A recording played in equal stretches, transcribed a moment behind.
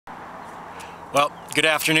Well, good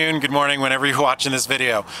afternoon, good morning, whenever you're watching this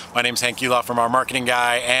video. My name's Hank Yuloff from Our Marketing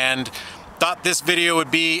Guy, and thought this video would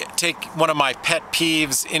be take one of my pet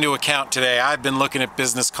peeves into account today. I've been looking at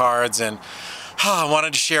business cards and I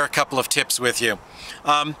wanted to share a couple of tips with you.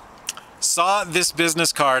 Saw this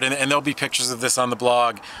business card, and there'll be pictures of this on the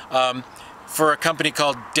blog, for a company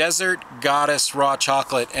called Desert Goddess Raw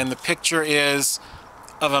Chocolate, and the picture is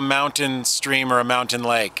of a mountain stream or a mountain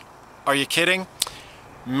lake. Are you kidding?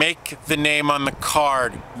 Make the name on the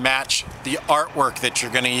card match the artwork that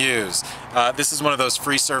you're going to use. This is one of those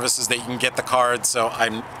free services that you can get the card, so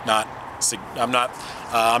I'm not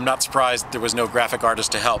surprised there was no graphic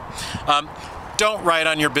artist to help. Don't write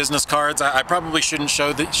on your business cards. I probably shouldn't show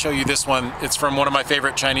you this one. It's from one of my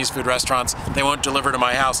favorite Chinese food restaurants. They won't deliver to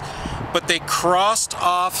my house, but they crossed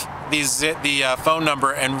off the phone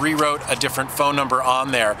number and rewrote a different phone number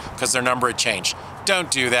on there because their number had changed.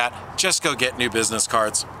 Don't do that. Just go get new business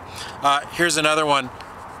cards. Here's another one.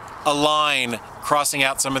 A line crossing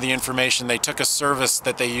out some of the information. They took a service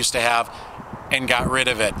that they used to have and got rid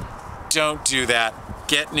of it. Don't do that.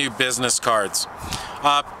 Get new business cards.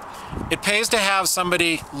 It pays to have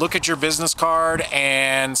somebody look at your business card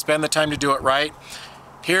and spend the time to do it right.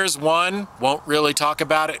 Here's one. Won't really talk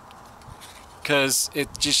about it because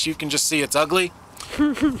you can just see it's ugly.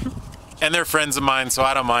 And they're friends of mine, so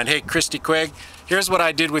I don't mind. Hey, Christy Quigg, here's what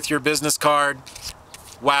I did with your business card.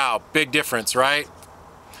 Wow, big difference, right?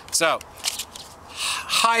 So,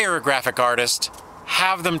 hire a graphic artist,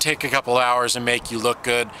 have them take a couple hours and make you look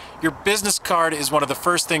good. Your business card is one of the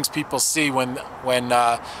first things people see when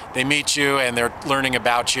they meet you and they're learning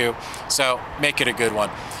about you, so make it a good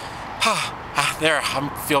one. There,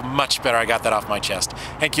 I feel much better. I got that off my chest.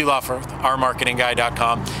 Hank Yuloff for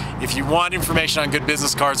ourmarketingguy.com. If you want information on good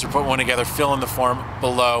business cards or put one together, fill in the form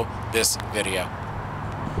below this video.